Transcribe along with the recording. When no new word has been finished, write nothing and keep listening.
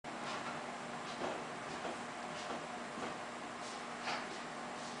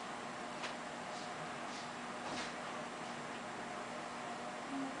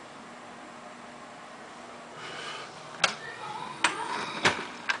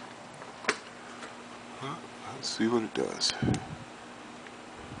Let's see what it does.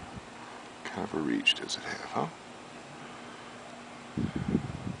 Kind of a reach does it have, huh?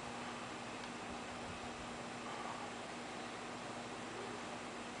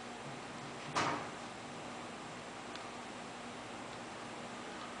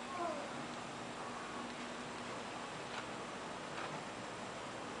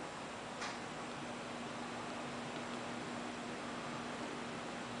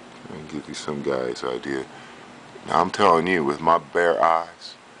 And give you some guy's idea. Now I'm telling you, with my bare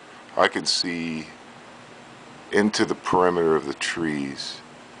eyes, I can see into the perimeter of the trees.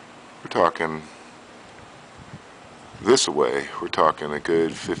 We're talking this way, we're talking a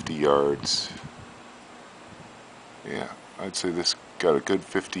good 50 yards. Yeah, I'd say this got a good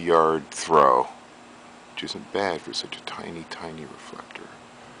 50-yard throw, which isn't bad for such a tiny, tiny reflector.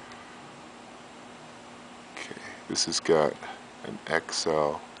 Okay, this has got an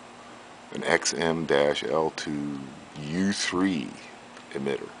XM-L2 U3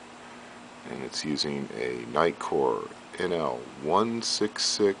 emitter, and it's using a Nitecore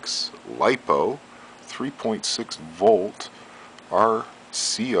NL-166 LiPo 3.6 volt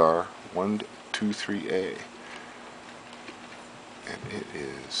CR123A, and it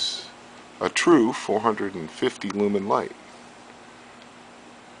is a true 450 lumen light.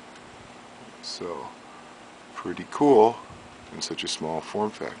 So pretty cool in such a small form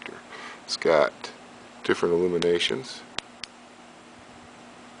factor. It's got different illuminations,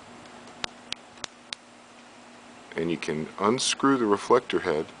 and you can unscrew the reflector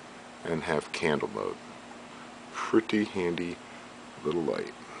head and have candle mode. Pretty handy little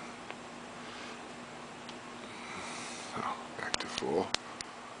light. Oh, back to full.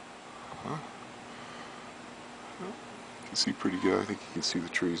 Huh? You can see pretty good. I think you can see the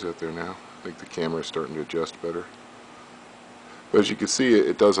trees out there now. I think the camera is starting to adjust better. But as you can see,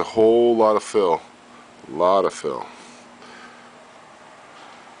 it does a whole lot of fill. A lot of fill.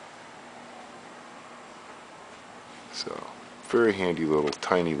 So, very handy little,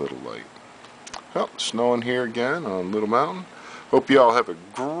 tiny little light. Well, snowing here again on Little Mountain. Hope you all have a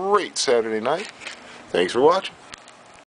great Saturday night. Thanks for watching.